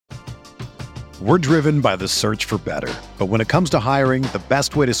We're driven by the search for better. But when it comes to hiring, the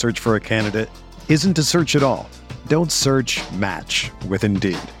best way to search for a candidate isn't to search at all. Don't search, match with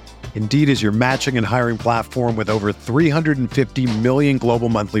Indeed. Indeed is your matching and hiring platform with over 350 million global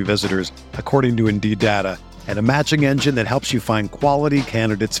monthly visitors, according to Indeed data, and a matching engine that helps you find quality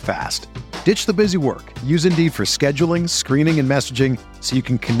candidates fast. Ditch the busy work. Use Indeed for scheduling, screening, and messaging so you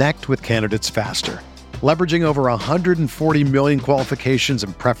can connect with candidates faster. Leveraging over 140 million qualifications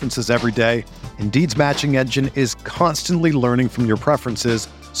and preferences every day, Indeed's matching engine is constantly learning from your preferences,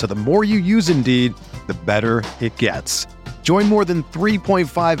 so the more you use Indeed, the better it gets. Join more than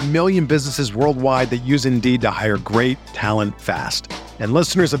 3.5 million businesses worldwide that use Indeed to hire great talent fast. And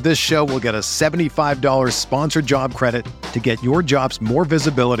listeners of this show will get a $75 sponsored job credit to get your jobs more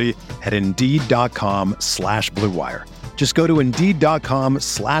visibility at Indeed.com/Blue Wire. Just go to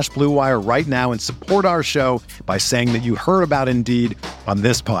Indeed.com/Blue Wire right now and support our show by saying that you heard about Indeed on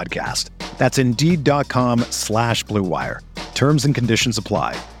this podcast. That's Indeed.com/Blue Wire. Terms and conditions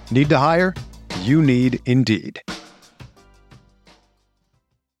apply. Need to hire? You need Indeed.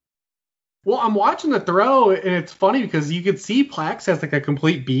 Well, I'm watching the throw, and it's funny because you could see Plax has like a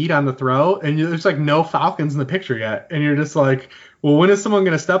complete bead on the throw, and there's like no Falcons in the picture yet. And you're just like, well, when is someone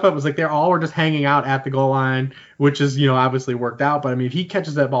going to step up? It's like they're all were just hanging out at the goal line, which is, obviously worked out. But I mean, if he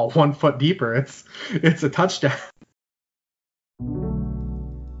catches that ball 1 foot deeper, it's a touchdown.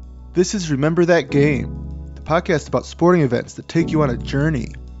 This is Remember That Game, the podcast about sporting events that take you on a journey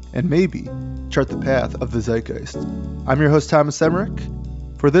and maybe chart the path of the zeitgeist. I'm your host, Thomas Emmerich.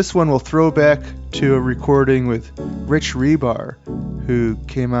 For this one, we'll throw back to a recording with Rich Hribar, who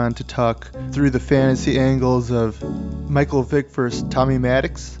came on to talk through the fantasy angles of Michael Vick versus Tommy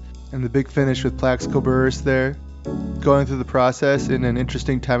Maddox and the big finish with Plaxico Burress there, going through the process in an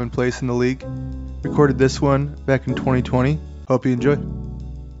interesting time and place in the league. Recorded this one back in 2020. Hope you enjoy.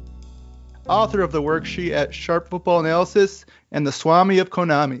 Author of the worksheet at Sharp Football Analysis and the Swami of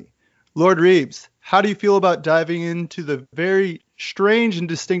Konami, Lord Reeves, how do you feel about diving into the very strange and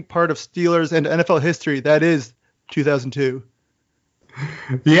distinct part of Steelers and NFL history that is 2002?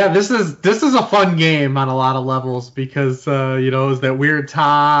 Yeah, this is a fun game on a lot of levels because it was that weird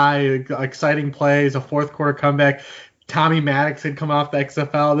tie, exciting plays, a fourth quarter comeback. Tommy Maddox had come off the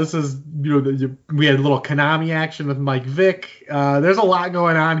XFL. This is, we had a little Konami action with Mike Vick. There's a lot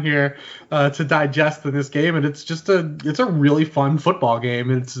going on here to digest in this game, and it's a really fun football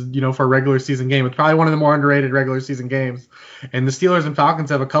game. It's, for a regular season game. It's probably one of the more underrated regular season games. And the Steelers and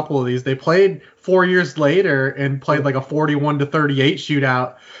Falcons have a couple of these. They played 4 years later and played like a 41-38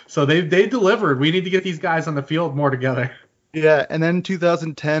 shootout. So they delivered. We need to get these guys on the field more together. Yeah, and then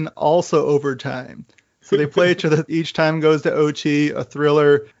 2010 also overtime. So they play each other. Each time goes to OT, a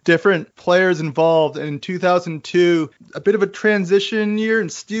thriller, different players involved. And in 2002, a bit of a transition year in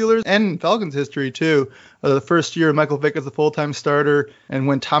Steelers and Falcons history, too. The first year, Michael Vick is a full-time starter. And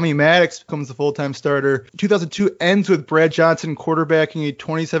when Tommy Maddox becomes a full-time starter, 2002 ends with Brad Johnson quarterbacking a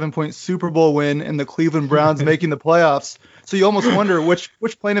 27-point Super Bowl win and the Cleveland Browns making the playoffs. So you almost wonder which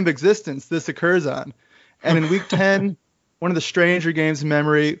plane of existence this occurs on. And in Week 10... one of the stranger games in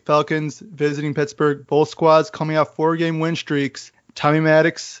memory, Falcons visiting Pittsburgh, both squads coming off 4-game win streaks. Tommy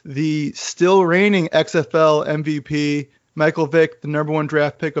Maddox, the still reigning XFL MVP. Michael Vick, the number 1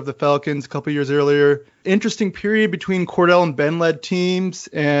 draft pick of the Falcons a couple years earlier. Interesting period between Cordell and Ben-led teams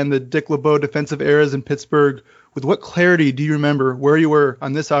and the Dick LeBeau defensive eras in Pittsburgh. With what clarity do you remember where you were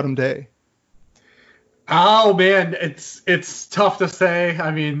on this autumn day? Oh, man, it's tough to say.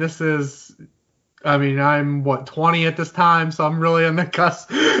 I mean, I'm 20 at this time, so I'm really on the cusp.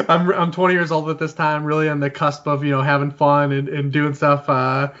 I'm 20 years old at this time, really on the cusp of, having fun and doing stuff.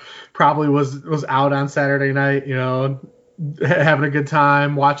 Probably was out on Saturday night, having a good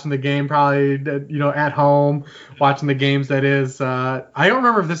time, watching the game, probably, at home, watching the games that is. I don't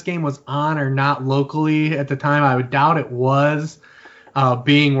remember if this game was on or not locally at the time. I would doubt it was.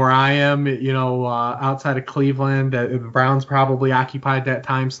 Being where I am, outside of Cleveland, the Browns probably occupied that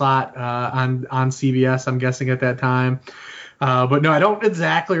time slot on CBS, I'm guessing at that time. But no, I don't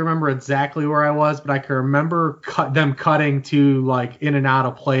exactly remember where I was, but I can remember them cutting to like in and out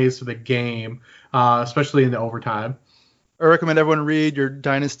of plays for the game, especially in the overtime. I recommend everyone read your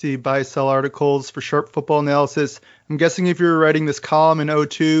Dynasty buy-sell articles for Sharp Football Analysis. I'm guessing if you were writing this column in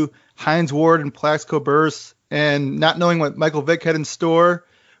 2002, Hines Ward and Plaxico Burress, and not knowing what Michael Vick had in store,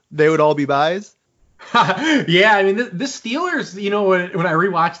 they would all be buys. Yeah, I mean, the Steelers, when I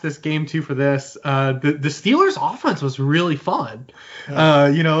rewatched this game too for this, the Steelers offense was really fun,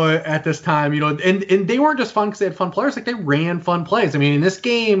 at this time, and they weren't just fun because they had fun players, like they ran fun plays. I mean, in this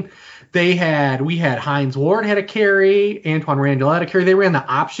game, we had Hines Ward had a carry, Antoine Randall had a carry. They ran the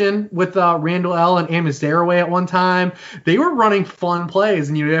option with Randall L and Amizaraway at one time. They were running fun plays,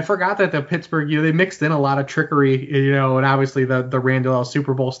 and I forgot that the Pittsburgh, they mixed in a lot of trickery, and obviously the Randall L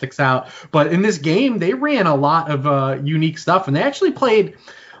Super Bowl sticks out. But in this game, they ran a lot of unique stuff, and they actually played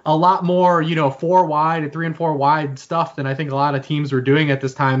a lot more, 4 wide and 3 and 4 wide stuff than I think a lot of teams were doing at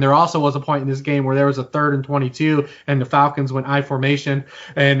this time. There also was a point in this game where there was a 3rd and 22 and the Falcons went I formation,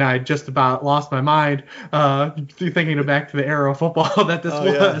 and I just about lost my mind thinking back to the era of football that this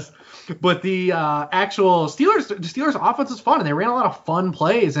was. Yeah. But the actual Steelers offense was fun, and they ran a lot of fun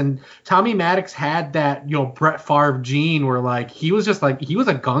plays. And Tommy Maddox had that, Brett Favre gene where he was a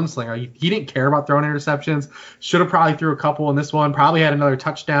gunslinger. He didn't care about throwing interceptions. Should have probably threw a couple in this one. Probably had another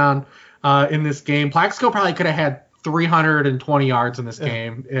touchdown in this game. Plaxico probably could have had 320 yards in this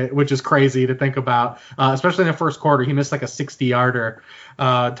game, which is crazy to think about, especially in the first quarter. He missed like a 60-yarder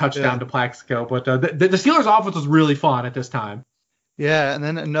touchdown to Plaxico. But the Steelers offense was really fun at this time. Yeah, and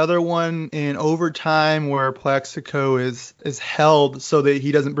then another one in overtime where Plaxico is held so that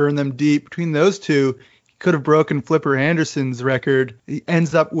he doesn't burn them deep. Between those two, he could have broken Flipper Anderson's record. He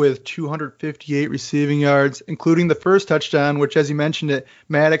ends up with 258 receiving yards, including the first touchdown, which, as you mentioned it,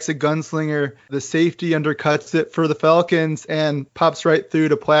 Maddox, a gunslinger. The safety undercuts it for the Falcons and pops right through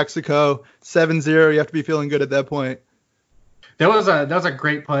to Plaxico. 7-0, you have to be feeling good at that point. That was a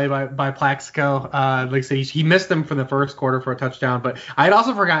great play by Plaxico. Like I say, he missed them for the first quarter for a touchdown, but I had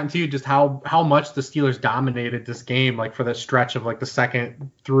also forgotten too just how much the Steelers dominated this game, like for the stretch of the second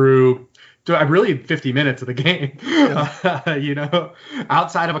through really 50 minutes of the game. Yeah.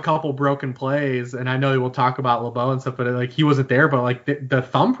 Outside of a couple broken plays, and I know we'll talk about LeBeau and stuff, but he wasn't there, but the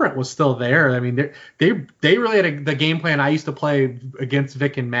thumbprint was still there. I mean, they really had the game plan I used to play against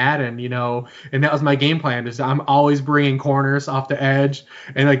Vic and Madden, and that was my game plan. Is I'm always bringing corners off the edge,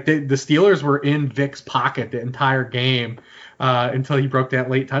 and the Steelers were in Vic's pocket the entire game. Until he broke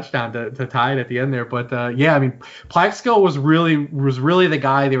that late touchdown to tie it at the end there. But I mean, Plaxico was really the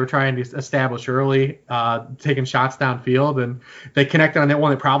guy they were trying to establish early, taking shots downfield, and they connected on that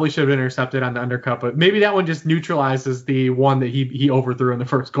one that probably should have been intercepted on the undercut, but maybe that one just neutralizes the one that he overthrew in the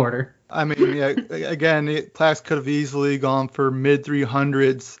first quarter. I mean, yeah, again, Plax could have easily gone for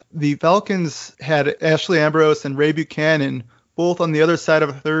mid-300s. The Falcons had Ashley Ambrose and Ray Buchanan both on the other side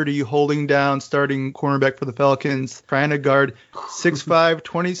of 30, holding down starting cornerback for the Falcons, trying to guard 6'5",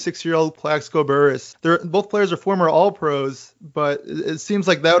 26-year-old Plaxico Burress. Both players are former All-Pros, but it seems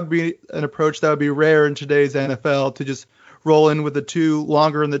like that would be an approach that would be rare in today's NFL, to just roll in with the two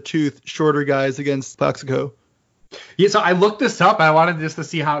longer in the tooth, shorter guys against Plaxico. Yeah, so I looked this up. I wanted just to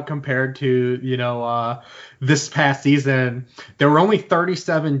see how it compared to, this past season. There were only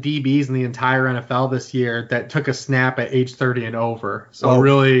 37 DBs in the entire NFL this year that took a snap at age 30 and over. So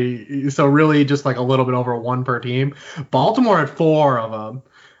really just a little bit over 1 per team. Baltimore had 4 of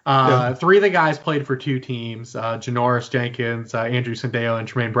them. 3 of the guys played for 2 teams, Janoris Jenkins, Andrew Sandeo, and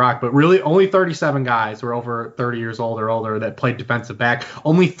Tremaine Brock, but really only 37 guys were over 30 years old or older that played defensive back.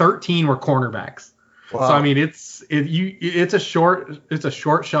 Only 13 were cornerbacks. Wow. So I mean, it's a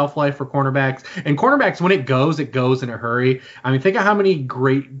short shelf life for cornerbacks, and cornerbacks, when it goes in a hurry. I mean, think of how many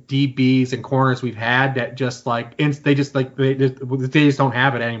great DBs and corners we've had that just they just don't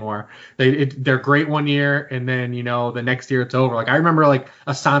have it anymore. They're great one year, and then the next year it's over. I remember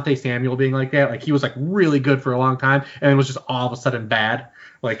Asante Samuel being like that. He was really good for a long time, and it was just all of a sudden bad.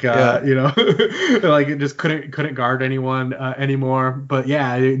 It just couldn't guard anyone anymore. But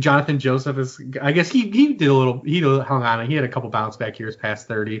yeah, Jonathan Joseph I guess he hung on. He had a couple bounce back years past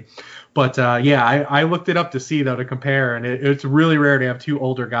 30. But I looked it up to see though, to compare, and it's really rare to have 2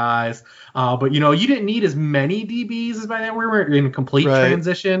 older guys. But you didn't need as many DBs as by then. We were in complete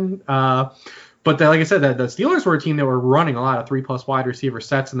transition. But like I said, the Steelers were a team that were running a lot of 3+ wide receiver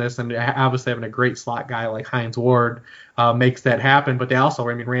sets in this, and obviously having a great slot guy like Hines Ward makes that happen. But they also,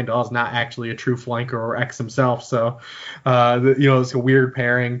 Randall is not actually a true flanker or X himself, so it's a weird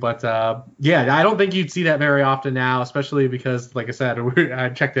pairing. But I don't think you'd see that very often now, especially because, like I said, I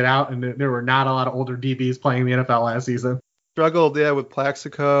checked it out, and there were not a lot of older DBs playing in the NFL last season. Struggled, with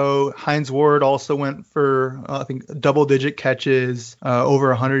Plaxico. Hines Ward also went for, I think, double-digit catches, over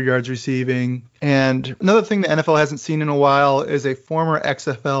 100 yards receiving. And another thing the NFL hasn't seen in a while is a former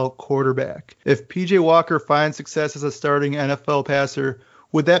XFL quarterback. If P.J. Walker finds success as a starting NFL passer,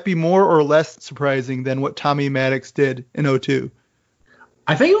 would that be more or less surprising than what Tommy Maddox did in 2002?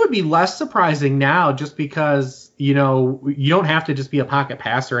 I think it would be less surprising now, just because, you don't have to just be a pocket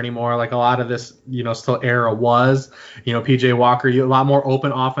passer anymore like a lot of this, still era was. PJ Walker, a lot more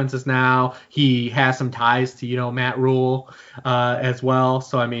open offenses now. He has some ties to, Matt Rule as well.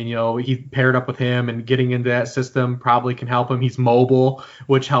 So, I mean, he paired up with him, and getting into that system probably can help him. He's mobile,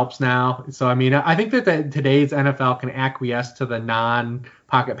 which helps now. So, I mean, I think that today's NFL can acquiesce to the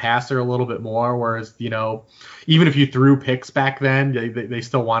non-pocket passer a little bit more, whereas, even if you threw picks back then, they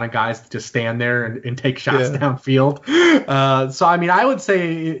still wanted guys to just stand there and take shots downfield. So, I mean, I would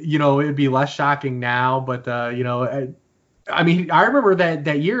say, it'd be less shocking now, but, I mean, I remember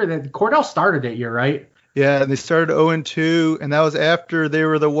that year that Cordell started that year, right? Yeah, and they started 0-2, and that was after they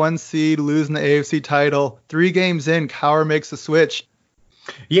were the 1 seed, losing the AFC title. 3 games in, Cowher makes the switch.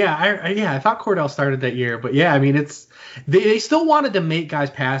 Yeah, I thought Cordell started that year, but yeah, I mean, they still wanted to make guys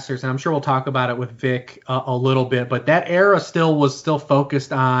passers, and I'm sure we'll talk about it with Vic a little bit, but that era was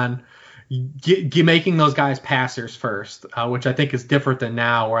focused on making those guys passers first, which I think is different than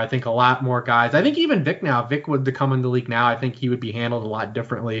now, where I think a lot more guys, I think even Vic would to come in the league now, I think he would be handled a lot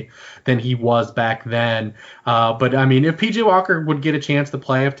differently than he was back then. But I mean, if PJ Walker would get a chance to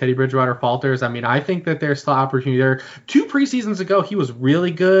play, if Teddy Bridgewater falters, I mean, I think that there's still opportunity there. 2 preseasons ago, he was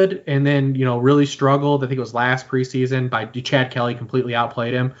really good and then, really struggled. I think it was last preseason by Chad Kelly completely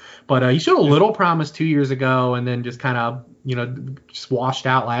outplayed him. But he showed a little promise 2 years ago and then just kind of, just washed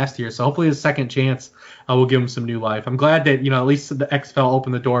out last year. So hopefully his second chance will give him some new life. I'm glad that, at least the XFL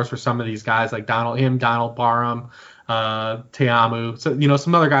opened the doors for some of these guys like Donald Barham, Teamu. So,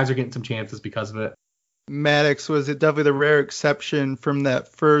 some other guys are getting some chances because of it. Maddox was definitely the rare exception from that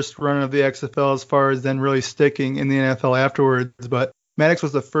first run of the XFL as far as then really sticking in the NFL afterwards. But Maddox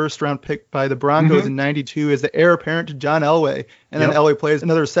was the first round pick by the Broncos in 92 as the heir apparent to John Elway. And then Elway plays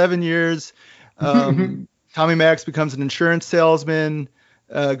another 7 years. Tommy Maddox becomes an insurance salesman,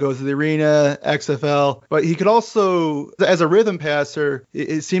 goes to the arena, XFL. But he could also, as a rhythm passer,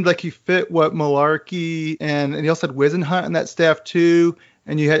 it seemed like he fit what Malarkey and he also had Wisenhunt on that staff too.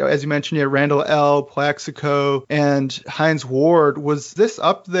 And you had, as you mentioned, you had Randall L., Plaxico, and Hines Ward. Was this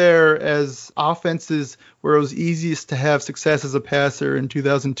up there as offenses where it was easiest to have success as a passer in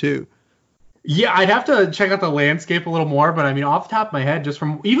 2002? Yeah, I'd have to check out the landscape a little more, but I mean, off the top of my head, just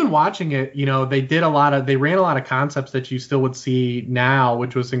from even watching it, they ran a lot of concepts that you still would see now,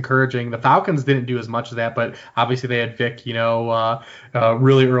 which was encouraging. The Falcons didn't do as much of that, but obviously they had Vic,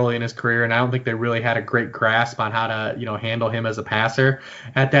 really early in his career, and I don't think they really had a great grasp on how to, handle him as a passer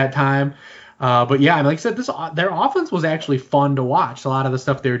at that time. But yeah, like I said, their offense was actually fun to watch. A lot of the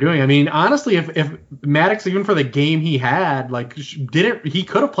stuff they were doing. I mean, honestly, if Maddox, even for the game he had, he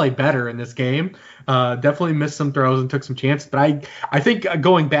could have played better in this game. Definitely missed some throws and took some chances. But I think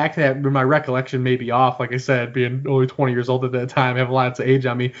going back to that, my recollection may be off. Like I said, being only 20 years old at that time, I have a lot of age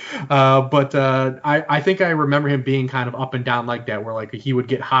on me. But I think I remember him being kind of up and down like that, where like he would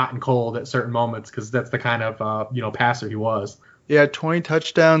get hot and cold at certain moments because that's the kind of passer he was. Yeah, 20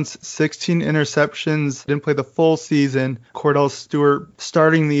 touchdowns, 16 interceptions, didn't play the full season. Cordell Stewart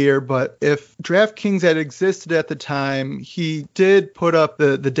starting the year, but if DraftKings had existed at the time, he did put up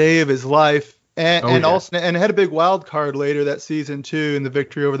the day of his life also had a big wild card later that season too in the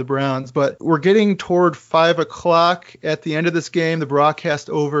victory over the Browns. But we're getting toward 5 o'clock at the end of this game, the broadcast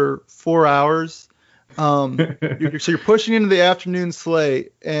over 4 hours. So you're pushing into the afternoon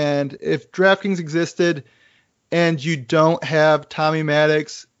slate, and if DraftKings existed and you don't have Tommy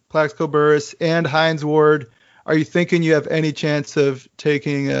Maddox, Plaxico Burress, and Hines Ward, are you thinking you have any chance of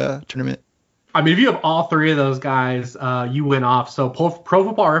taking a tournament? I mean, if you have all 3 of those guys, you win off. So Pro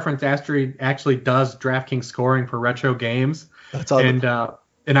Football Reference actually does DraftKings scoring for retro games. That's awesome.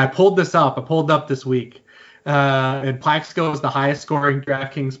 And I pulled this up. I pulled up this week. And Plaxico was the highest scoring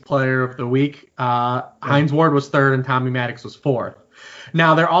DraftKings player of the week. Hines Ward was 3rd and Tommy Maddox was 4th.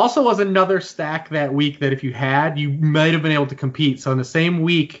 Now, there also was another stack that week that if you had, you might have been able to compete. So in the same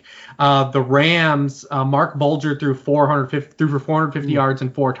week, the Rams, Mark Bulger threw for 450 yards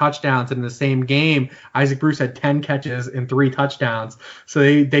and 4 touchdowns. And in the same game, Isaac Bruce had 10 catches and 3 touchdowns. So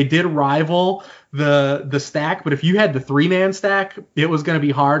they did rival the stack, but if you had the 3-man stack, it was going to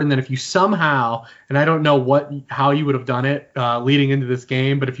be hard. And then if you somehow, and I don't know how you would have done it leading into this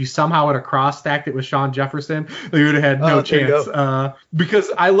game, but if you somehow would have cross-stacked it with Sean Jefferson, you would have had no chance.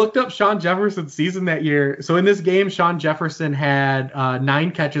 Because I looked up Sean Jefferson's season that year. So in this game, Sean Jefferson had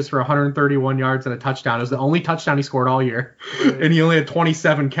 9 catches for 131 yards and a touchdown. It was the only touchdown he scored all year. And he only had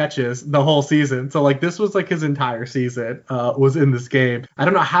 27 catches the whole season. So this was his entire season was in this game. I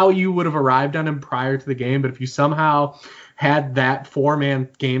don't know how you would have arrived on him prior to the game, but if you somehow had that 4-man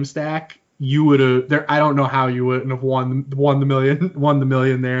game stack, you would have there. I don't know how you wouldn't have won the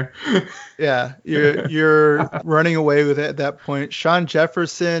million there. Yeah, you're running away with it at that point. Sean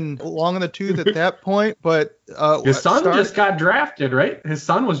Jefferson, long in the tooth at that point, but his son just got drafted, right? His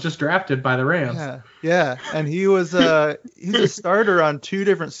son was just drafted by the Rams. Yeah, and he's a starter on 2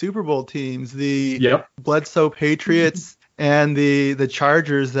 different Super Bowl teams, the Bledsoe Patriots and the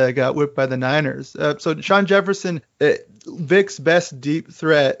Chargers that got whipped by the Niners. So Sean Jefferson, Vic's best deep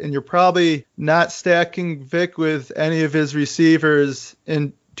threat, and you're probably not stacking Vic with any of his receivers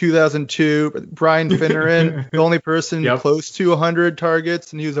in 2002. Brian Finneran, the only person close to 100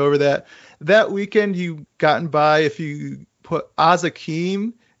 targets, and he was over that. That weekend, you gotten by if you put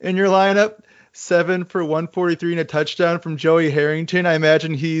Azakim in your lineup. 7 for 143 and a touchdown from Joey Harrington. I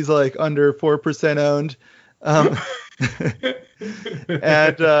imagine he's like under 4% owned. And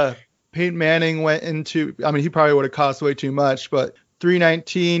Peyton Manning went into, I mean, he probably would have cost way too much, but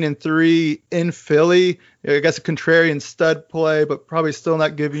 319 and 3 in Philly. I guess a contrarian stud play, but probably still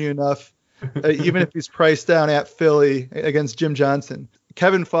not giving you enough, even if he's priced down at Philly against Jim Johnson.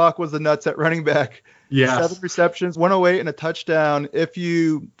 Kevin Falk was the nuts at running back. Yes. 7 receptions, 108 and a touchdown. If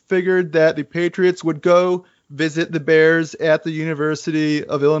you figured that the Patriots would go visit the Bears at the University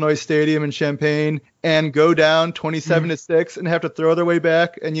of Illinois Stadium in Champaign and go down 27-6 and have to throw their way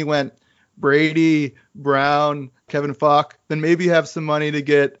back, and you went Brady, Brown, Kevin Falk, then maybe you have some money to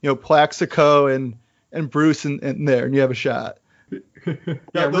get, Plaxico and Bruce in there, and you have a shot.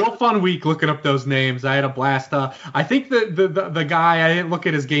 Real fun week looking up those names. I had a blast. I think the guy, I didn't look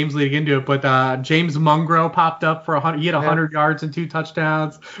at his games leading into it, but James Mungro popped up for 100. He had 100 yards and 2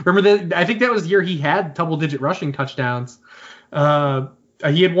 touchdowns. Remember I think that was the year he had double-digit rushing touchdowns. He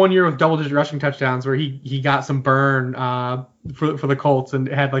had 1 year with double-digit rushing touchdowns where he got some burn for the Colts and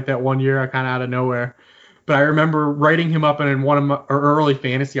had like that 1 year kind of out of nowhere. But I remember writing him up in one of my early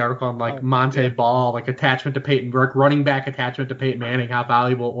fantasy article on like Monte Ball, like attachment to Peyton Burke, running back attachment to Peyton Manning, how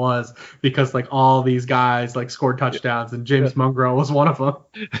valuable it was because like all these guys like scored touchdowns and James Mungro was one of them.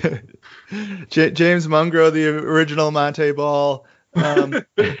 James Mungro, the original Monte Ball,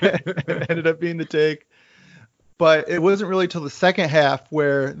 ended up being the take. But it wasn't really till the second half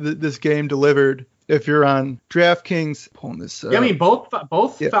where this game delivered. If you're on DraftKings, pulling this up. Yeah, I mean, both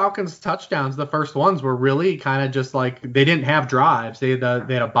Falcons touchdowns, the first ones were really kind of just like they didn't have drives. They had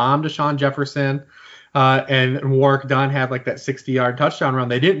a bomb to Sean Jefferson, and Warwick Dunn had like that 60-yard touchdown run.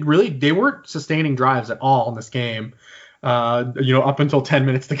 They weren't sustaining drives at all in this game, up until 10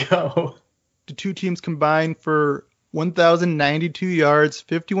 minutes to go. The 2 teams combined for 1,092 yards,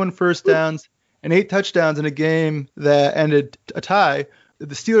 51 first downs, and 8 touchdowns in a game that ended a tie.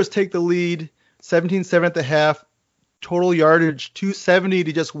 The Steelers take the lead. 17-7 at the half, total yardage 270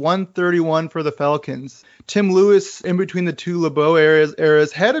 to just 131 for the Falcons. Tim Lewis, in between the 2 LeBeau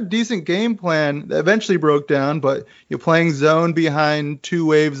eras, had a decent game plan that eventually broke down, but you're playing zone behind 2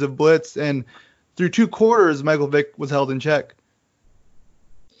 waves of blitz, and through 2 quarters, Michael Vick was held in check.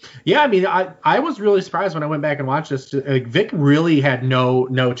 Yeah, I mean, I was really surprised when I went back and watched this. Like, Vic really had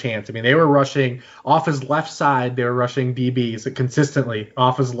no chance. I mean, they were rushing off his left side. They were rushing DBs consistently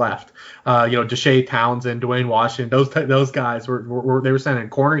off his left. Deshae Townsend, Dwayne Washington, those guys were sending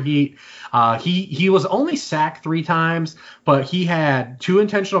corner heat. He was only sacked 3 times, but he had 2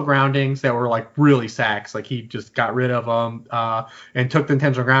 intentional groundings that were like really sacks. Like he just got rid of them and took the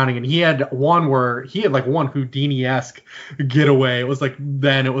intentional grounding. And he had one Houdini-esque getaway. It was like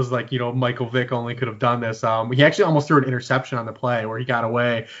Michael Vick only could have done this. He actually almost threw an interception on the play where he got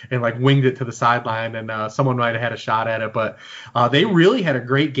away and like winged it to the sideline, and someone might have had a shot at it. But they really had a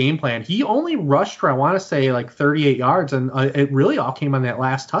great game plan. He only rushed for, I want to say, like 38 yards, and it really all came on that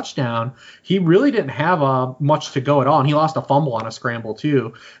last touchdown. He really didn't have much to go at all, and he lost a fumble on a scramble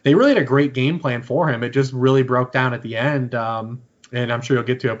too. They really had a great game plan for him. It just really broke down at the end, and I'm sure you'll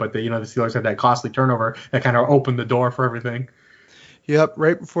get to it, but the Steelers had that costly turnover that kind of opened the door for everything. Yep,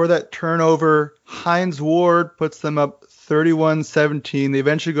 right before that turnover, Hines Ward puts them up 31-17. They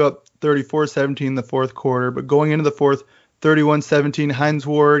eventually go up 34-17 in the fourth quarter, but going into the fourth, 31-17, Hines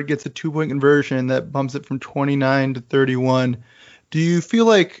Ward gets a 2-point conversion that bumps it from 29 to 31. Do you feel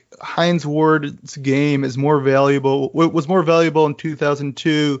like Hines Ward's game was more valuable in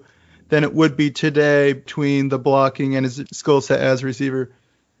 2002 than it would be today between the blocking and his skill set as a receiver?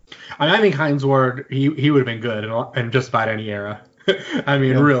 I think Hines Ward, he would have been good in just about any era. I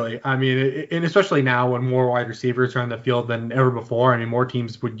mean, Yeah. really. I mean, and especially now when more wide receivers are on the field than ever before. I mean, more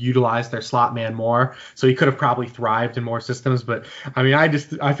teams would utilize their slot man more. So he could have probably thrived in more systems. But I mean,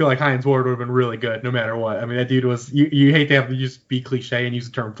 I feel like Hines Ward would have been really good no matter what. I mean, that dude was. You hate to have to just be cliche and use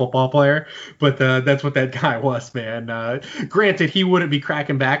the term football player, but that's what that guy was, man. Granted, he wouldn't be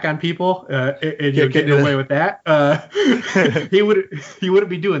cracking back on people and getting away with that. He wouldn't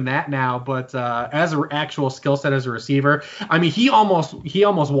be doing that now. But as an actual skill set as a receiver, I mean, he almost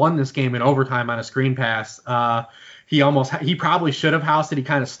won this game in overtime on a screen pass. He probably should have housed it. He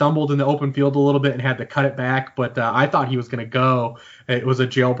kind of stumbled in the open field a little bit and had to cut it back. But I thought he was going to go. It was a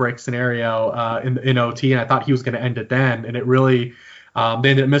jailbreak scenario in OT, and I thought he was going to end it then. And it really they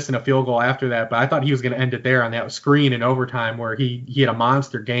ended up missing a field goal after that. But I thought he was going to end it there on that screen in overtime where he had a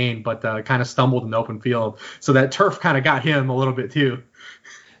monster gain, but kind of stumbled in the open field. So that turf kind of got him a little bit too.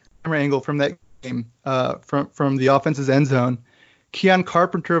 Angle from that game from the offense's end zone. Keon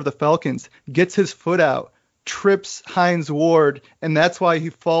Carpenter of the Falcons gets his foot out, trips Hines Ward, and that's why he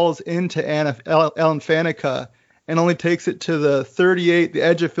falls into Alan Faneca and only takes it to the 38, the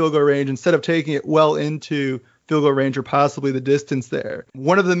edge of field goal range, instead of taking it well into field goal range or possibly the distance there.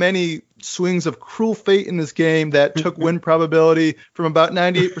 One of the many swings of cruel fate in this game that took win probability from about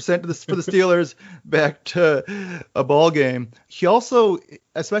 98% for the Steelers back to a ball game. He also,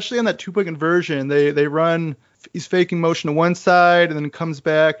 especially on that two-point conversion, they run, he's faking motion to one side and then comes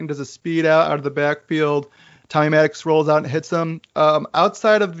back and does a speed out of the backfield. Tommy Maddox rolls out and hits him.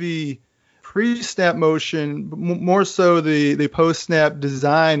 Outside of the pre-snap motion, more so the post-snap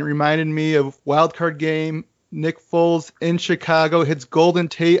design reminded me of wildcard game. Nick Foles in Chicago hits Golden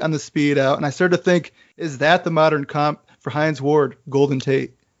Tate on the speed out, and I started to think, is that the modern comp for Hines Ward, Golden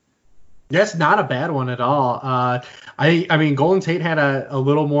Tate? That's not a bad one at all. I mean, Golden Tate had a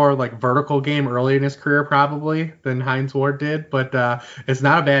little more like vertical game early in his career probably than Hines Ward did, but it's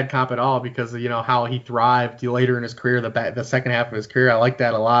not a bad comp at all because of, how he thrived later in his career, the second half of his career. I like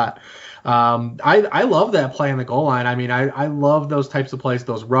that a lot. I love that play on the goal line. I mean, I love those types of plays,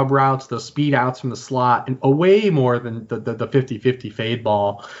 those rub routes, those speed outs from the slot, and way more than the 50-50 fade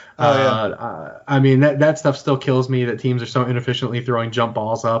ball. I mean, that stuff still kills me that teams are so inefficiently throwing jump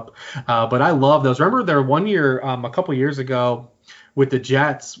balls up. But I love those. Remember there one year, a couple years ago, with the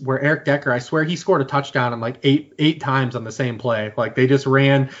Jets where Eric Decker, I swear he scored a touchdown on like eight times on the same play. Like they just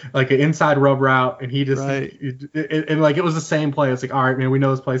ran like an inside rub route and he just, right. and like it was the same play. It's like, all right, man, we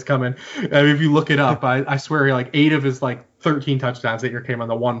know this play's coming. I mean, if you look it up, I swear like 8 of his like 13 touchdowns that year came on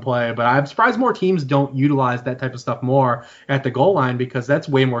the one play. But I'm surprised more teams don't utilize that type of stuff more at the goal line because that's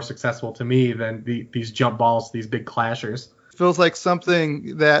way more successful to me than these jump balls, these big clashers. Feels like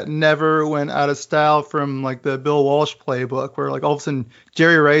something that never went out of style from like the Bill Walsh playbook, where like all of a sudden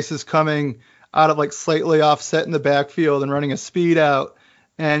Jerry Rice is coming out of like slightly offset in the backfield and running a speed out,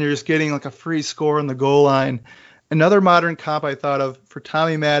 and you're just getting like a free score on the goal line. Another modern comp I thought of for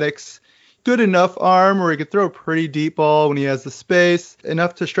Tommy Maddox, good enough arm where he could throw a pretty deep ball when he has the space,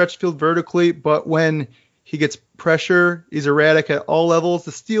 enough to stretch field vertically, but when he gets pressure, he's erratic at all levels.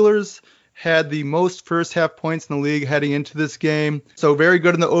 The Steelers had the most first half points in the league heading into this game. So very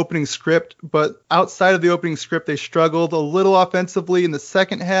good in the opening script, but outside of the opening script, they struggled a little offensively in the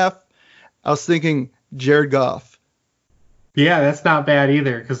second half. I was thinking Jared Goff. Yeah, that's not bad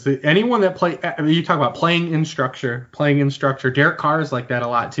either because anyone that you talk about playing in structure. Derek Carr is like that a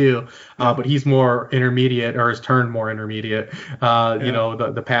lot too, but he's more intermediate or has turned more intermediate.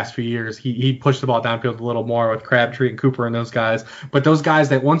 The past few years, he pushed the ball downfield a little more with Crabtree and Cooper and those guys. But those guys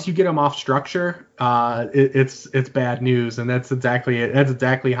that once you get them off structure, it's bad news, and that's exactly it. That's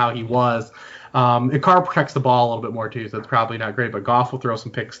exactly how he was. And Carr protects the ball a little bit more too, so it's probably not great. But Goff will throw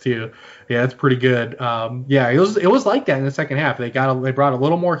some picks too. Yeah, that's pretty good. It was like that in the second half. They brought a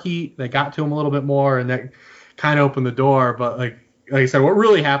little more heat. They got to him a little bit more, and that kind of opened the door. But like I said, what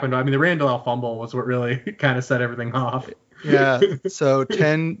really happened? I mean, the Randall fumble was what really kind of set everything off. Yeah. So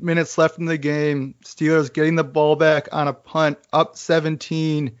 10 minutes left in the game. Steelers getting the ball back on a punt, up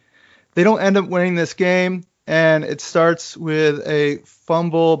 17. They don't end up winning this game. And it starts with a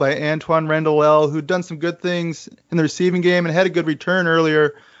fumble by Antoine Randall, who'd done some good things in the receiving game and had a good return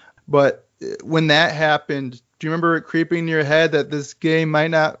earlier. But when that happened, do you remember it creeping in your head that this game might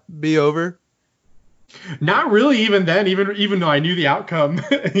not be over? Not really even then, even though I knew the outcome,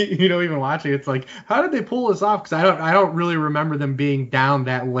 even watching, it's like, how did they pull this off? Because I don't really remember them being down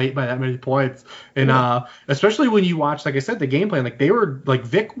that late by that many points. And especially when you watch, like I said, the game plan, like they were like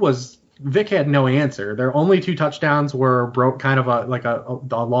Vic was Vic had no answer. Their only 2 touchdowns were kind of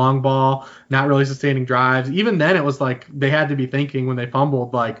a long ball, not really sustaining drives. Even then, it was like they had to be thinking when they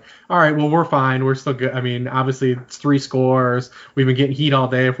fumbled, like, all right, well, we're fine, we're still good. I mean, obviously it's 3 scores. We've been getting heat all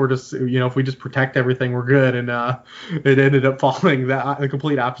day. If we just protect everything, we're good. And it ended up falling the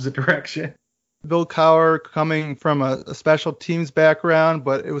complete opposite direction. Bill Cowher coming from a special teams background,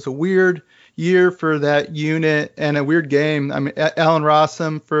 but it was a weird year for that unit and a weird game. I mean, Allen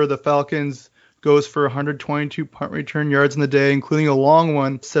Rossum for the Falcons goes for 122 punt return yards in the day, including a long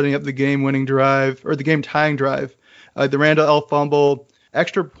one, setting up the game-winning drive, or the game-tying drive. The Randall L. fumble,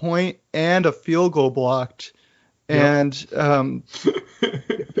 extra point, and a field goal blocked. Yep. And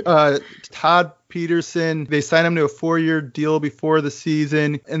Todd Peterson, they signed him to a 4-year deal before the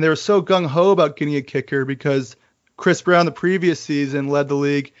season, and they were so gung-ho about getting a kicker because Chris Brown the previous season led the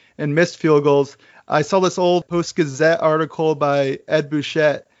league and missed field goals. I saw this old Post-Gazette article by Ed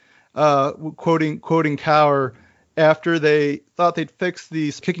Bouchette quoting Cowher after they thought they'd fix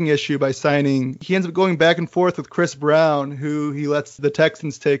the kicking issue by signing. He ends up going back and forth with Chris Brown, who he lets the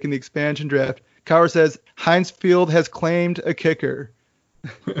Texans take in the expansion draft. Cowher says, Heinz Field has claimed a kicker.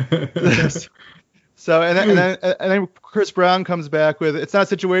 So and then Chris Brown comes back with, it's not a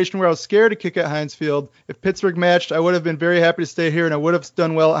situation where I was scared to kick at Heinz Field. If Pittsburgh matched, I would have been very happy to stay here and I would have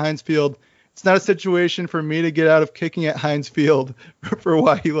done well at Heinz Field. It's not a situation for me to get out of kicking at Heinz Field for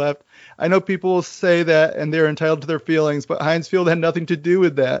why he left. I know people will say that and they're entitled to their feelings, but Heinz Field had nothing to do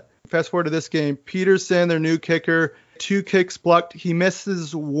with that. Fast forward to this game. Peterson, their new kicker, 2 kicks blocked. He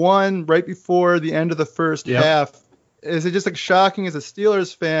misses 1 right before the end of the first half. Is it just like shocking as a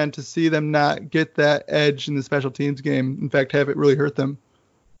Steelers fan to see them not get that edge in the special teams game? In fact, have it really hurt them?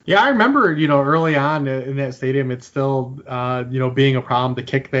 Yeah, I remember, early on in that stadium, it's still, being a problem to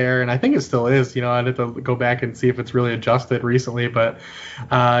kick there. And I think it still is. I'd have to go back and see if it's really adjusted recently. But,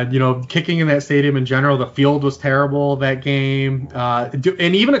 kicking in that stadium in general, the field was terrible that game. And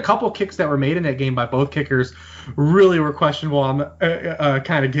even a couple kicks that were made in that game by both kickers really were questionable on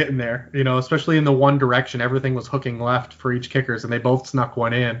kind of getting there, especially in the one direction. Everything was hooking left for each kickers, and they both snuck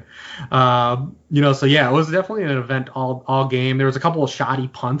one in. So, yeah, it was definitely an event all game. There was a couple of shoddy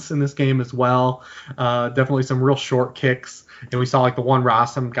punts in this game as well. Definitely some real short kicks. And we saw like the one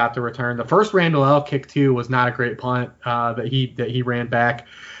Rossum got to return. The first Randall L kick, too, was not a great punt that he ran back.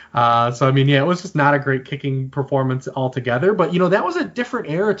 It was just not a great kicking performance altogether. But, that was a different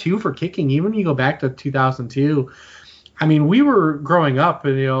era, too, for kicking. Even when you go back to 2002, I mean, we were growing up,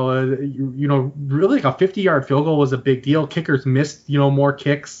 and, really like a 50-yard field goal was a big deal. Kickers missed, more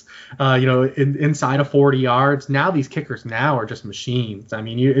kicks, inside of 40 yards. Now these kickers now are just machines. I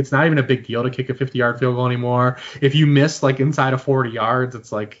mean, it's not even a big deal to kick a 50-yard field goal anymore. If you miss, like, inside of 40 yards,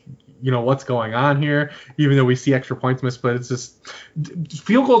 it's like, what's going on here, even though we see extra points missed. But it's just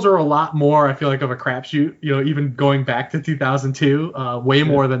field goals are a lot more, I feel like, of a crapshoot, even going back to 2002, way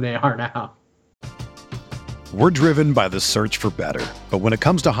more than they are now. We're driven by the search for better. But when it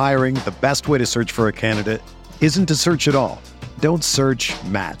comes to hiring, the best way to search for a candidate isn't to search at all. Don't search,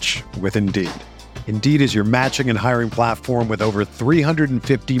 match with Indeed. Indeed is your matching and hiring platform with over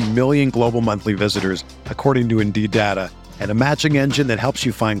 350 million global monthly visitors, according to Indeed data, and a matching engine that helps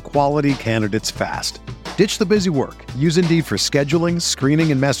you find quality candidates fast. Ditch the busy work. Use Indeed for scheduling,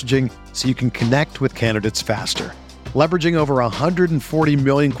 screening, and messaging so you can connect with candidates faster. Leveraging over 140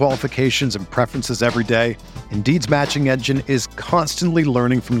 million qualifications and preferences every day, Indeed's matching engine is constantly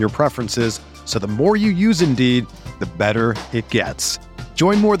learning from your preferences, so the more you use Indeed, the better it gets.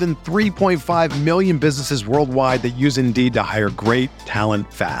 Join more than 3.5 million businesses worldwide that use Indeed to hire great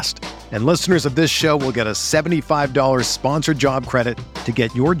talent fast. And listeners of this show will get a $75 sponsored job credit to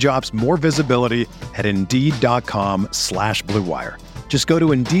get your jobs more visibility at Indeed.com/Blue Wire. Just go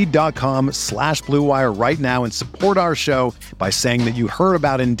to Indeed.com/Blue Wire right now and support our show by saying that you heard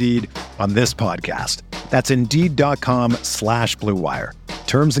about Indeed on this podcast. That's Indeed.com/Blue Wire.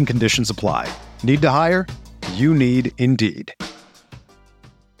 Terms and conditions apply. Need to hire? You need Indeed.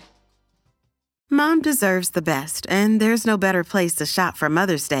 Mom deserves the best, and there's no better place to shop for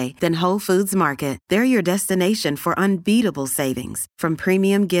Mother's Day than Whole Foods Market. They're your destination for unbeatable savings, from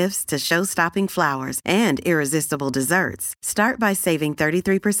premium gifts to show-stopping flowers and irresistible desserts. Start by saving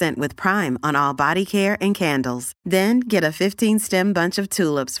 33% with Prime on all body care and candles. Then get a 15-stem bunch of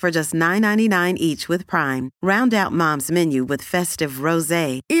tulips for just $9.99 each with Prime. Round out Mom's menu with festive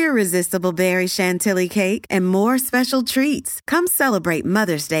rosé, irresistible berry chantilly cake, and more special treats. Come celebrate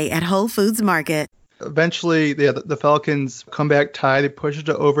Mother's Day at Whole Foods Market. Eventually, the Falcons come back tie. They push it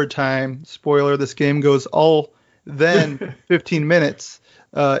to overtime. Spoiler, this game goes all then 15 minutes.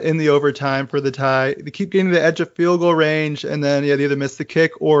 in the overtime for the tie. They keep getting to the edge of field goal range, and then they either miss the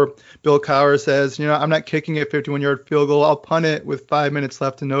kick or Bill Cowher says, I'm not kicking a 51-yard field goal. I'll punt it with 5 minutes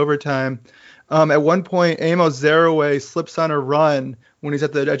left in overtime. At one point, Amos Zaraway slips on a run when he's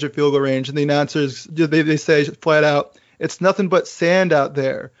at the edge of field goal range, and the announcers, they say flat out, it's nothing but sand out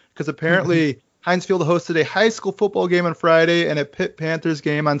there, because apparently Heinz Field hosted a high school football game on Friday and a Pitt Panthers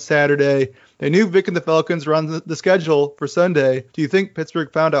game on Saturday. They knew Vic and the Falcons were on the schedule for Sunday. Do you think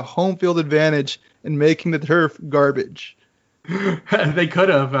Pittsburgh found a home field advantage in making the turf garbage? They could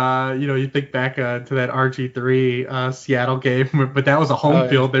have. You think back to that RG3 Seattle game, but that was a home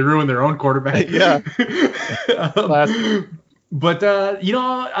field. They ruined their own quarterback. Yeah. But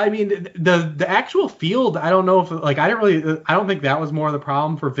I mean, the actual field, I don't know if I don't think that was more of the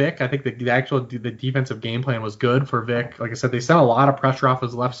problem for Vic. I think the defensive game plan was good for Vic. Like I said, they sent a lot of pressure off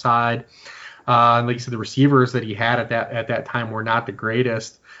his left side. And like you said, the receivers that he had at that time were not the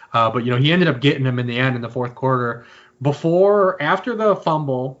greatest. But he ended up getting them in the end in the fourth quarter. After the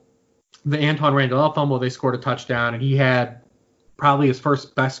fumble, the Antoine Randall fumble, they scored a touchdown, and he had probably his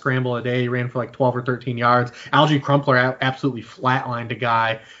first best scramble of the day. He ran for like 12 or 13 yards. Algie Crumpler absolutely flatlined a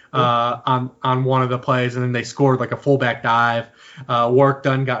guy on one of the plays, and then they scored like a fullback dive. Warwick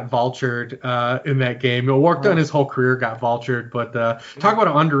Dunn got vultured in that game. Warwick Dunn, his whole career got vultured, but talk about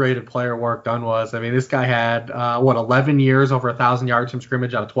an underrated player Warwick Dunn was. I mean, this guy had 11 years, over 1,000 yards from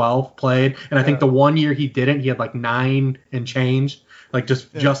scrimmage out of 12 played, and I think the one year he didn't, he had like 9 and change.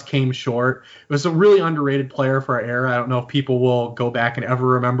 Just came short. It was a really underrated player for our era. I don't know if people will go back and ever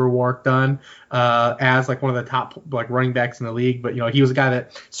remember Warwick Dunn as like one of the top running backs in the league. But he was a guy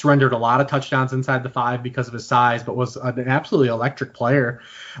that surrendered a lot of touchdowns inside the 5 because of his size, but was an absolutely electric player.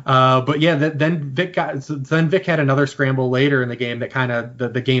 Then Vic had another scramble later in the game that kind of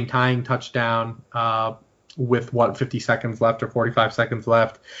the game tying touchdown. With 50 seconds left or 45 seconds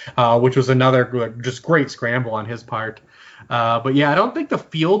left, which was another just great scramble on his part. I don't think the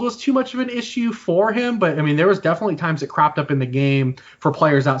field was too much of an issue for him, but I mean, there was definitely times it cropped up in the game for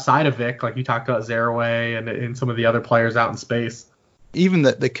players outside of Vic, like you talked about Zaraway and some of the other players out in space. Even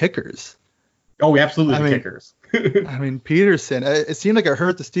the kickers. Oh, absolutely, kickers. I mean, Peterson, it seemed like it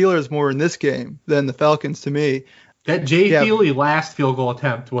hurt the Steelers more in this game than the Falcons to me. That Jay Feely last field goal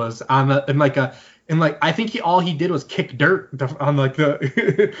attempt was I think all he did was kick dirt on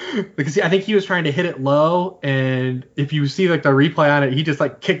because I think he was trying to hit it low, and if you see the replay on it, he just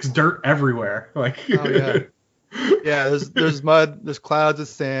kicks dirt everywhere. Yeah, there's mud, there's clouds of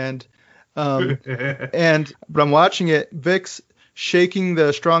sand, but I'm watching it. Vic's shaking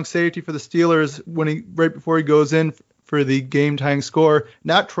the strong safety for the Steelers right before he goes in for the game-tying score,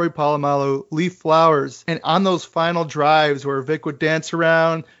 not Troy Polamalu, Lee Flowers. And on those final drives where Vic would dance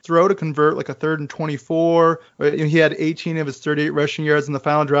around, throw to convert like a 3rd and 24, he had 18 of his 38 rushing yards in the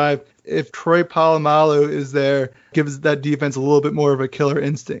final drive. If Troy Polamalu is there, gives that defense a little bit more of a killer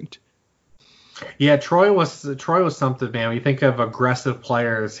instinct. Yeah, Troy was something, man. When you think of aggressive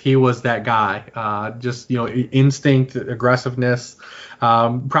players, he was that guy. Instinct, aggressiveness.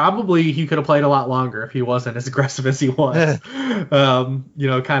 Probably he could have played a lot longer if he wasn't as aggressive as he was. Kind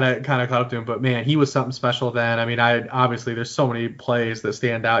of caught up to him. But man, he was something special then. I mean, obviously there's so many plays that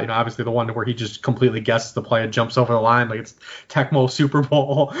stand out. Obviously the one where he just completely guesses the play and jumps over the line like it's Tecmo Super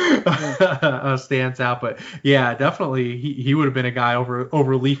Bowl stands out. But yeah, definitely he would have been a guy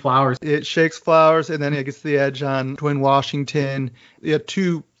over Lee Flowers. It shakes Flowers, and then it gets the edge on Dwayne Washington. You had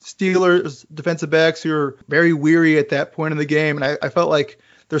 2 Steelers defensive backs who were very weary at that point in the game, and I felt like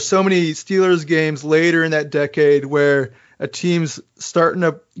there's so many Steelers games later in that decade where a team's starting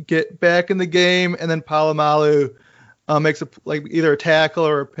to get back in the game, and then Polamalu makes either a tackle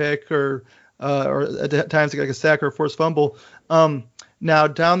or a pick or at times like a sack or a forced fumble. Now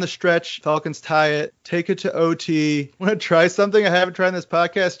down the stretch, Falcons tie it, take it to OT. I want to try something I haven't tried in this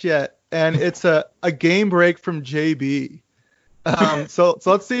podcast yet, and it's a game break from JB. So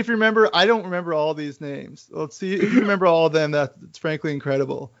let's see if you remember. I don't remember all these names. Let's see if you remember all of them. That's frankly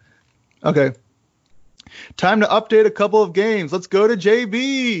incredible. Okay. Time to update a couple of games. Let's go to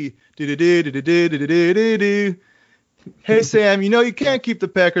JB. Hey, Sam, you can't keep the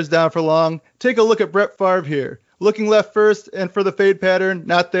Packers down for long. Take a look at Brett Favre here. Looking left first, and for the fade pattern,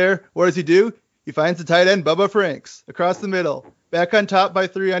 not there. What does he do? He finds the tight end, Bubba Franks, across the middle. Back on top by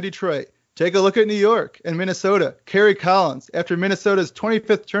 3 on Detroit. Take a look at New York and Minnesota. Kerry Collins, after Minnesota's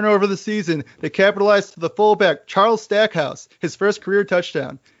 25th turnover of the season, they capitalized to the fullback, Charles Stackhouse, his first career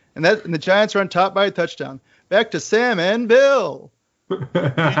touchdown. And the Giants are on top by a touchdown. Back to Sam and Bill.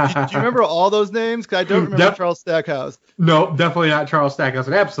 Do you remember all those names? Because I don't remember Charles Stackhouse. No, definitely not Charles Stackhouse.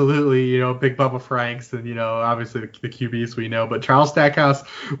 And absolutely, Big Bubba Franks and, obviously the QBs we know. But Charles Stackhouse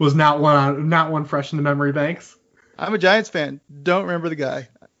was not one fresh in the memory banks. I'm a Giants fan. Don't remember the guy.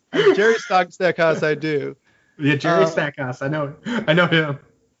 Jerry Stackhouse, I do. Yeah, Jerry Stackhouse. I know him.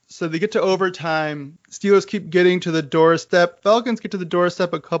 So they get to overtime. Steelers keep getting to the doorstep. Falcons get to the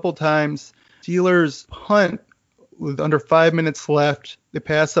doorstep a couple times. Steelers punt with under 5 minutes left. They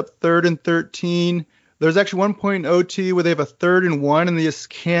pass up 3rd and 13. There's actually one point in OT where they have a 3rd and 1 and they just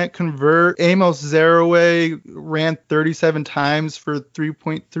can't convert. Amos Zaraway ran 37 times for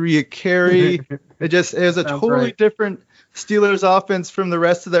 3.3 a carry. It was a totally different Steelers offense from the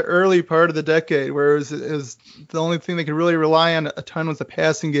rest of the early part of the decade, where it was the only thing they could really rely on a ton was the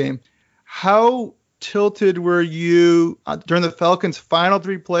passing game. How tilted were you during the Falcons' final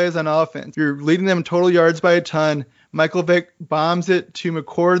 3 plays on offense? You're leading them in total yards by a ton. Michael Vick bombs it to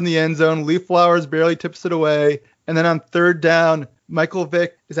McCord in the end zone. Lee Flowers barely tips it away. And then on 3rd down, Michael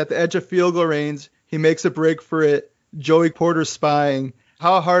Vick is at the edge of field goal range. He makes a break for it. Joey Porter spying.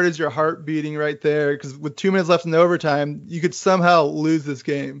 How hard is your heart beating right there? Because with 2 minutes left in the overtime, you could somehow lose this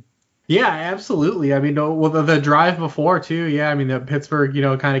game. Yeah, absolutely. I mean, the drive before too. Yeah, I mean, the Pittsburgh,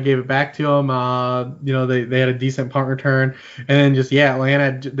 kind of gave it back to them. They had a decent punt return, and then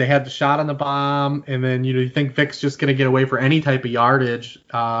Atlanta, they had the shot on the bomb, and then you think Vic's just going to get away for any type of yardage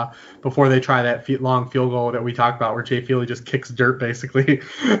before they try that long field goal that we talked about, where Jay Feely just kicks dirt basically.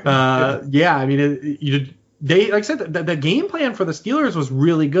 I mean, like I said, the game plan for the Steelers was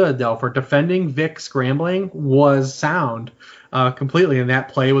really good, though. For defending Vic scrambling was sound completely, and that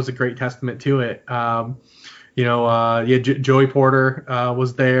play was a great testament to it. Joey Porter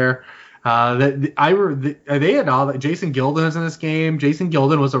was there. They had all that. Jason Gilden is in this game. Jason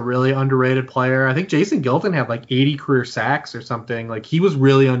Gilden was a really underrated player. I think Jason Gilden had like 80 career sacks or something. Like, he was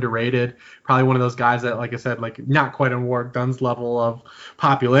really underrated. Probably one of those guys that, like I said, like not quite on Warwick Dunn's level of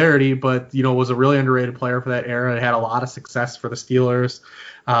popularity, but was a really underrated player for that era. It had a lot of success for the Steelers.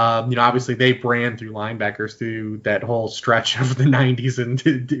 Obviously they ran through linebackers through that whole stretch of the 90s and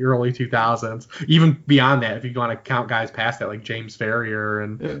the early 2000s. Even beyond that, if you want to count guys past that, like James Ferrier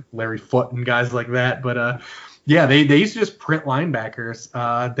and Larry Foote and guys like that. But they used to just print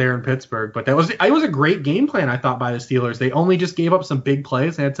linebackers there in Pittsburgh. But it was a great game plan, I thought, by the Steelers. They only just gave up some big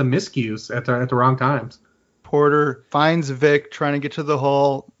plays and had some miscues at the wrong times. Porter finds Vic trying to get to the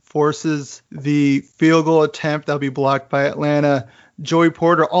hole, forces the field goal attempt that'll be blocked by Atlanta. Joey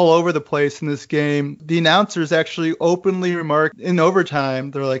Porter all over the place in this game. The announcers actually openly remarked in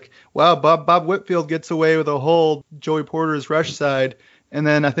overtime, they're like, wow, Bob Whitfield gets away with a hold. Joey Porter's rush side. And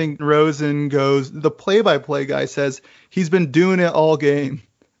then I think Rosen goes, the play-by-play guy says, he's been doing it all game.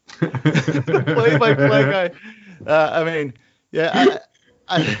 The play-by-play guy.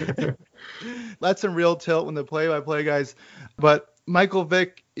 That's some real tilt when the play-by-play guys. But Michael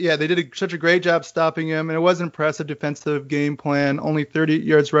Vick, they did such a great job stopping him, and it was an impressive defensive game plan. Only 38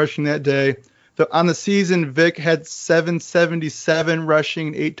 yards rushing that day. So on the season, Vick had 777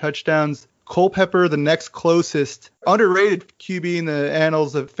 rushing, 8 touchdowns. Culpepper, the next closest underrated QB in the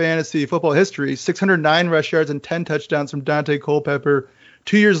annals of fantasy football history, 609 rush yards and 10 touchdowns from Dante Culpepper.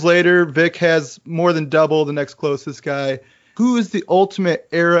 2 years later, Vick has more than double the next closest guy. Who is the ultimate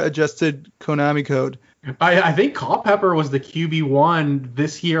era-adjusted Konami code? I think Culpepper was the QB1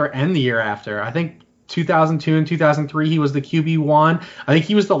 this year and the year after. I think 2002 and 2003 he was the QB1. I think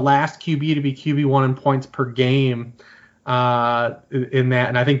he was the last QB to be QB1 in points per game in that.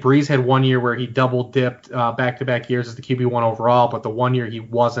 And I think Breeze had 1 year where he double dipped back-to-back years as the QB1 overall, but the 1 year he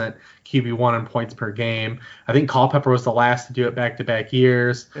wasn't QB1 in points per game. I think Culpepper was the last to do it back-to-back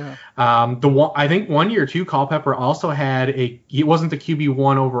years. Yeah. I think 1 year too, Culpepper also had he wasn't the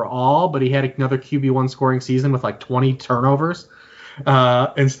QB1 overall, but he had another QB1 scoring season with like 20 turnovers.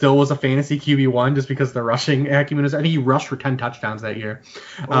 And still was a fantasy QB1 just because the rushing acumen is. I think he rushed for 10 touchdowns that year,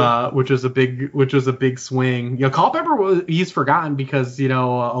 which was a big swing. Culpepper he's forgotten because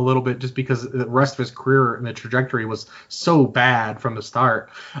a little bit just because the rest of his career and the trajectory was so bad from the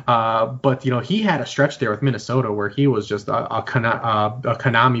start. But he had a stretch there with Minnesota where he was just a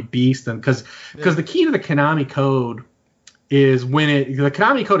Konami beast, and because the key to the Konami code is the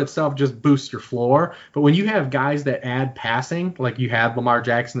Konami code itself just boosts your floor. But when you have guys that add passing, like you had Lamar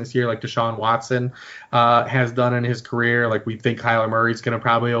Jackson this year, like Deshaun Watson has done in his career, like we think Kyler Murray's going to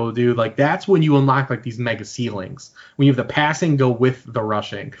probably be able to do, like that's when you unlock like these mega ceilings. When you have the passing go with the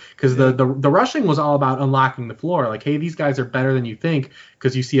rushing. Because the rushing was all about unlocking the floor. Like, hey, these guys are better than you think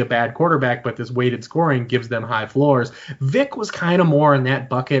because you see a bad quarterback, but this weighted scoring gives them high floors. Vic was kind of more in that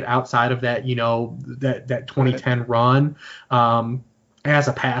bucket outside of that, that 2010 run. as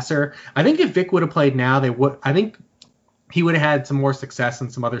a passer. I think if Vic would have played now, I think he would have had some more success in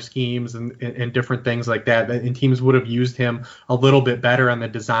some other schemes and different things like that. And teams would have used him a little bit better on the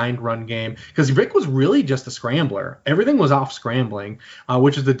designed run game, because Vic was really just a scrambler. Everything was off scrambling,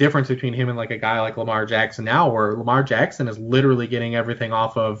 which is the difference between him and like a guy like Lamar Jackson now, where Lamar Jackson is literally getting everything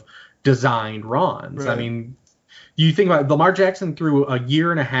off of designed runs. Right. I mean, you think about it, Lamar Jackson through a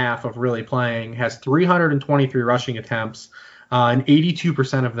year and a half of really playing has 323 rushing attempts, and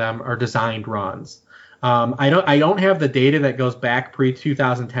 82% of them are designed runs. I don't have the data that goes back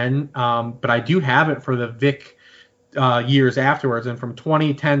pre-2010, but I do have it for the Vic years afterwards. And from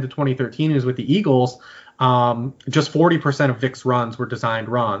 2010 to 2013, he was with the Eagles. Just 40% of Vic's runs were designed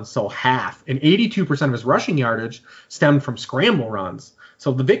runs, so half. And 82% of his rushing yardage stemmed from scramble runs.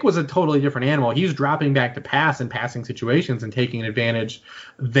 So the Vic was a totally different animal. He was dropping back to pass in passing situations and taking advantage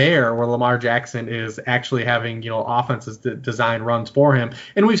there, where Lamar Jackson is actually having, offenses design runs for him.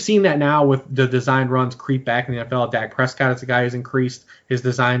 And we've seen that now with the designed runs creep back in the NFL. Dak Prescott is a guy who's increased his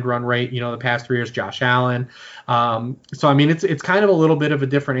designed run rate, the past 3 years. Josh Allen. So, I mean, it's kind of a little bit of a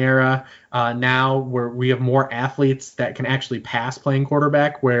different era now, where we have more athletes that can actually pass playing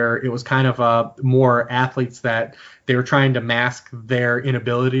quarterback, where it was kind of more athletes that they were trying to mask their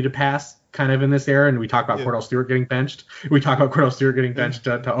inability to pass kind of in this era. And we talk about Cordell Stewart getting benched. We talk about Cordell Stewart getting benched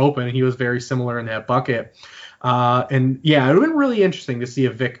to open, and he was very similar in that bucket. And yeah, it would have been really interesting to see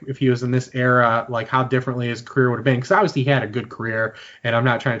if he was in this era, like how differently his career would have been. Because obviously he had a good career, and I'm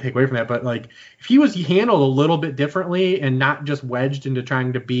not trying to take away from that. But like if he was handled a little bit differently and not just wedged into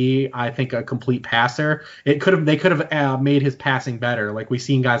trying to be, I think, a complete passer, they could have made his passing better. Like we've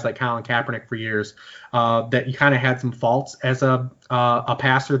seen guys like Colin Kaepernick for years that he kind of had some faults as a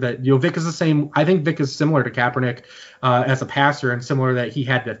passer. That Vic is the same. I think Vic is similar to Kaepernick as a passer, and similar that he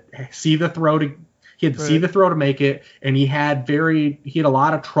had to see the throw to. He had to see the throw to make it, and he had a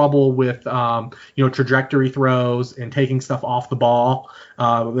lot of trouble with trajectory throws and taking stuff off the ball.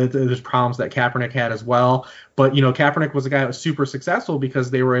 There's problems that Kaepernick had as well. But Kaepernick was a guy that was super successful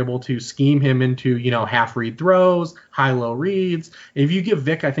because they were able to scheme him into half read throws, high low reads. And if you give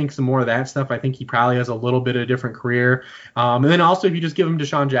Vic, I think, some more of that stuff, I think he probably has a little bit of a different career. And then also if you just give him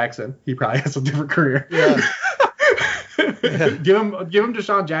Deshaun Jackson, he probably has a different career. Yeah. Yeah. Give him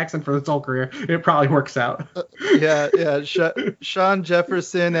Deshaun Jackson for his whole career. It probably works out. Sean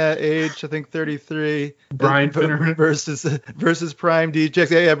Jefferson at age, I think, 33. Brian Finneran versus Prime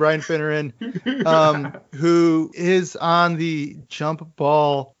DJ. Yeah, Brian Finneran, who is on the jump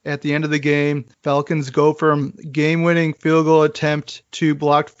ball at the end of the game. Falcons go from game-winning field goal attempt to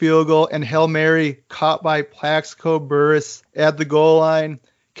blocked field goal, and Hail Mary caught by Plaxico Burress at the goal line.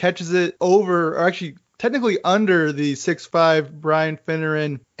 Catches it over, or actually technically under the 6'5" Brian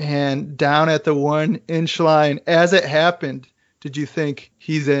Finneran, and down at the 1-inch line. As it happened, did you think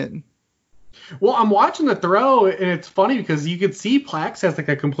he's in? Well, I'm watching the throw, and it's funny because you could see Plax has like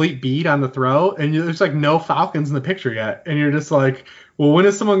a complete bead on the throw, and there's like no Falcons in the picture yet. And you're just like, well, when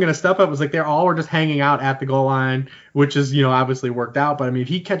is someone going to step up? It's like they're all were just hanging out at the goal line, which is, obviously worked out. But I mean, if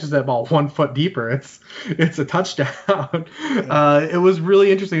he catches that ball 1 foot deeper, it's a touchdown. It was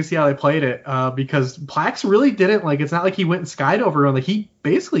really interesting to see how they played it because Plax really didn't it's not like he went and skied over him. Like he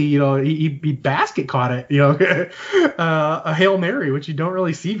basically, he basket caught it, a Hail Mary, which you don't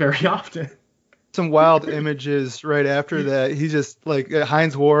really see very often. Some wild images right after that. He just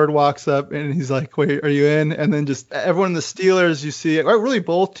Hines Ward walks up and he's like, wait, are you in? And then just everyone in the Steelers, you see, really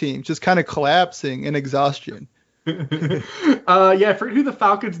both teams just kind of collapsing in exhaustion. I forget who the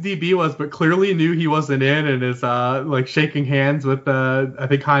Falcons DB was, but clearly knew he wasn't in and is shaking hands with I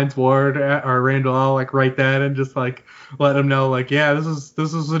think Hines Ward or Randall L right then, and just let him know this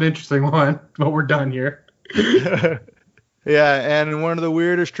is an interesting one, but we're done here. Yeah, and one of the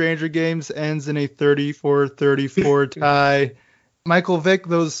weirder Stranger games ends in a 34-34 tie. Michael Vick,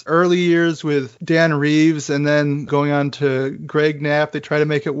 those early years with Dan Reeves and then going on to Greg Knapp, they try to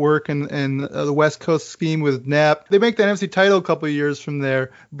make it work in the West Coast scheme with Knapp. They make the NFC title a couple of years from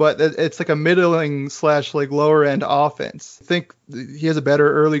there, but it's like a middling / lower end offense. I think he has a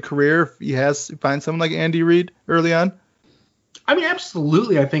better early career if he finds someone like Andy Reid early on. I mean,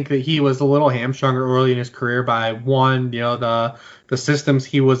 absolutely. I think that he was a little hamstrung early in his career by the systems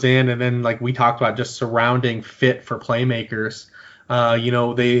he was in, and then we talked about just surrounding fit for playmakers.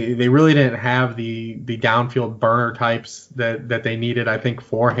 They really didn't have the downfield burner types that they needed, I think,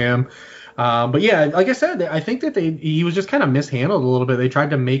 for him. But yeah, like I said, I think that he was just kind of mishandled a little bit. They tried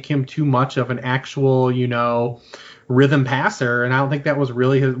to make him too much of an actual, rhythm passer, and I don't think that was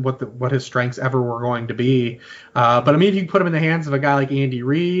really what his strengths ever were going to be. But I mean, if you put him in the hands of a guy like Andy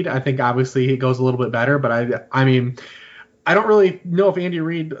Reid, I think obviously it goes a little bit better. But I mean, I don't really know if Andy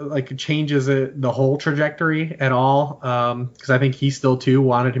Reid changes the whole trajectory at all, because I think he still too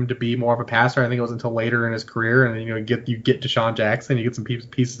wanted him to be more of a passer. I think it was until later in his career, and then you get Deshaun Jackson, you get some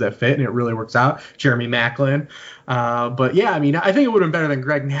pieces that fit, and it really works out. Jeremy Maclin, but yeah, I mean, I think it would have been better than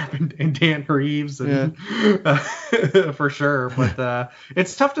Greg Knapp and Dan Reeves, and, for sure. But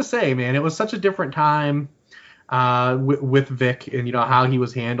it's tough to say, man. It was such a different time. With Vic, and how he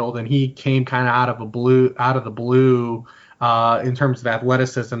was handled, and he came kind of out of the blue in terms of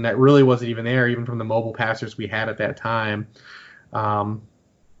athleticism that really wasn't even there, even from the mobile passers we had at that time. Yeah,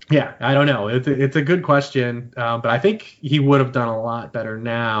 I don't know. It's a good question, but I think he would have done a lot better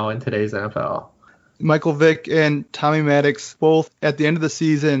now in today's NFL. Michael Vick and Tommy Maddox both at the end of the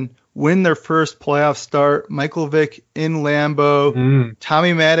season win their first playoff start. Michael Vick in Lambeau,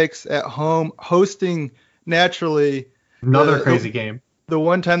 Tommy Maddox at home hosting. Naturally, another crazy game. The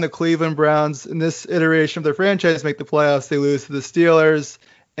one time the Cleveland Browns in this iteration of their franchise make the playoffs, they lose to the Steelers,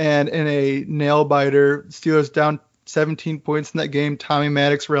 and in a nail biter, Steelers down 17 points in that game. Tommy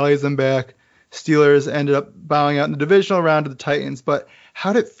Maddox rallies them back. Steelers ended up bowing out in the divisional round to the Titans. But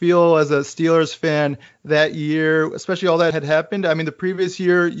how did it feel as a Steelers fan that year, especially all that had happened? I mean, the previous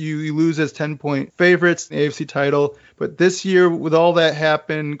year you lose as 10-point favorites in the AFC title. But this year, with all that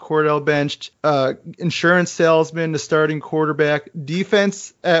happened, Cordell benched, insurance salesman, the starting quarterback,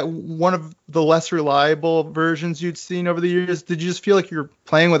 defense at one of the less reliable versions you'd seen over the years. Did you just feel like you're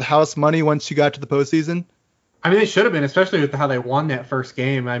playing with house money once you got to the postseason? I mean, they should have been, especially with how they won that first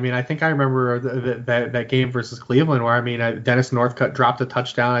game. I mean, I think I remember that game versus Cleveland where, Dennis Northcutt dropped a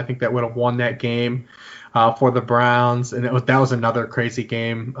touchdown. I think that would have won that game for the Browns. And that was another crazy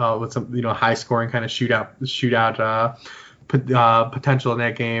game with some, high-scoring kind of shootout potential in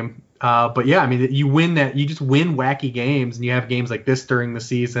that game. But, yeah, I mean, you just win wacky games, and you have games like this during the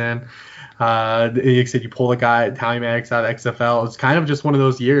season. Like I said, you pull the guy, Tommy Maddox, out of XFL. It's kind of just one of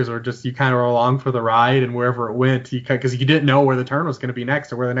those years where just you kind of were along for the ride, and wherever it went, because you didn't know where the turn was going to be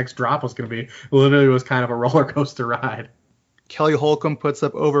next or where the next drop was going to be. It literally was kind of a roller coaster ride. Kelly Holcomb puts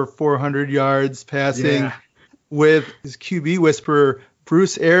up over 400 yards passing with his QB whisperer,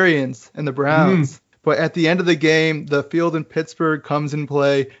 Bruce Arians, and the Browns. But at the end of the game, the field in Pittsburgh comes in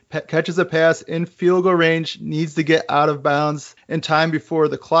play, catches a pass in field goal range, needs to get out of bounds in time before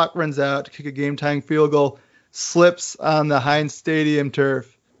the clock runs out to kick a game-tying field goal, slips on the Heinz Stadium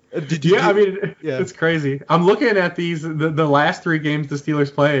turf. It's crazy. I'm looking at the last three games the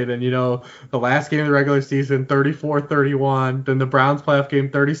Steelers played, and the last game of the regular season 34-31, then the Browns playoff game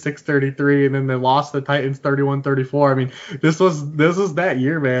 36-33, and then they lost the Titans 31-34. I mean, this was that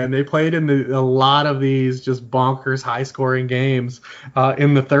year, man. They played in a lot of these just bonkers high scoring games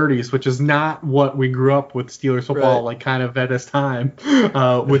in the 30s, which is not what we grew up with Steelers football like kind of at this time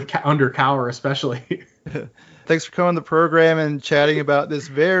under Cowher especially. Thanks for coming on the program and chatting about this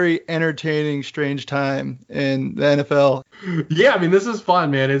very entertaining, strange time in the NFL. Yeah, I mean, this is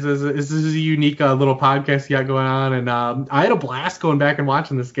fun, man. This is a unique little podcast you got going on, and I had a blast going back and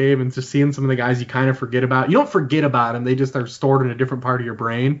watching this game and just seeing some of the guys you kind of forget about. You don't forget about them; they just are stored in a different part of your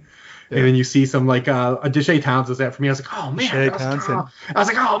brain. Yeah. And then you see some Deshae Towns was that for me. I was like, oh man, I was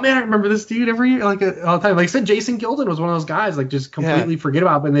like, oh man, I remember this dude every year, all the time. Like I said, Jason Gilden was one of those guys just completely forget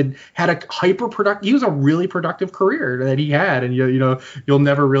about, and then had a he was a really productive career that he had, and you'll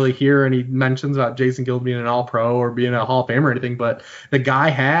never really hear any mentions about Jason Gilden being an All-Pro or being a Hall of Fame or anything, but the guy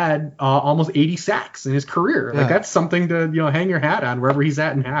had almost 80 sacks in his career. Like that's something to hang your hat on wherever he's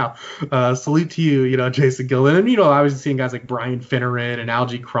at and how. Salute to you, Jason Gilden, and I was seeing guys like Brian Finneran and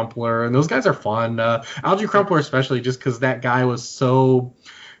Algie Crumpler. And those guys are fun. Algie Crumpler especially, just because that guy was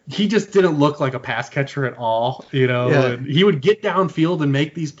he just didn't look like a pass catcher at all, And he would get downfield and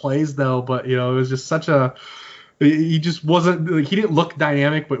make these plays though, but it was just he just wasn't, he didn't look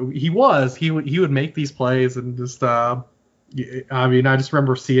dynamic, but he would make these plays and just, I just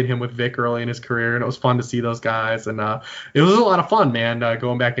remember seeing him with Vic early in his career, and it was fun to see those guys, and it was a lot of fun, man,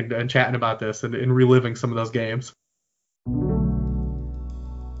 going back and chatting about this and reliving some of those games.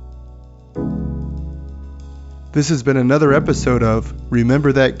 This has been another episode of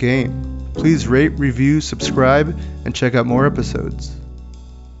Remember That Game. Please rate, review, subscribe, and check out more episodes.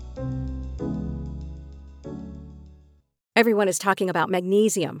 Everyone is talking about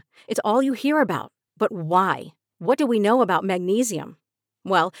magnesium. It's all you hear about. But why? What do we know about magnesium?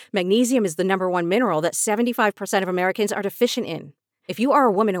 Well, magnesium is the number one mineral that 75% of Americans are deficient in. If you are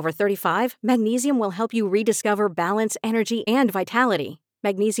a woman over 35, magnesium will help you rediscover balance, energy, and vitality.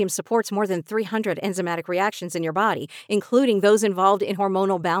 Magnesium supports more than 300 enzymatic reactions in your body, including those involved in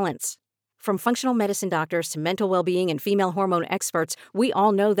hormonal balance. From functional medicine doctors to mental well-being and female hormone experts, we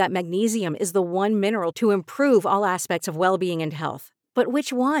all know that magnesium is the one mineral to improve all aspects of well-being and health. But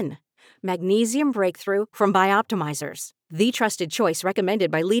which one? Magnesium Breakthrough from Bioptimizers, the trusted choice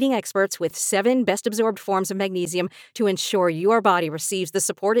recommended by leading experts with 7 best-absorbed forms of magnesium to ensure your body receives the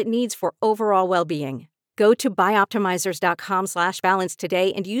support it needs for overall well-being. Go to bioptimizers.com/balance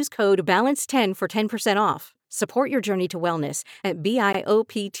today and use code BALANCE10 for 10% off. Support your journey to wellness at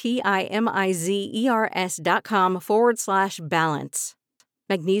bioptimizers.com/balance.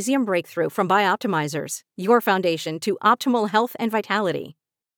 Magnesium Breakthrough from Bioptimizers, your foundation to optimal health and vitality.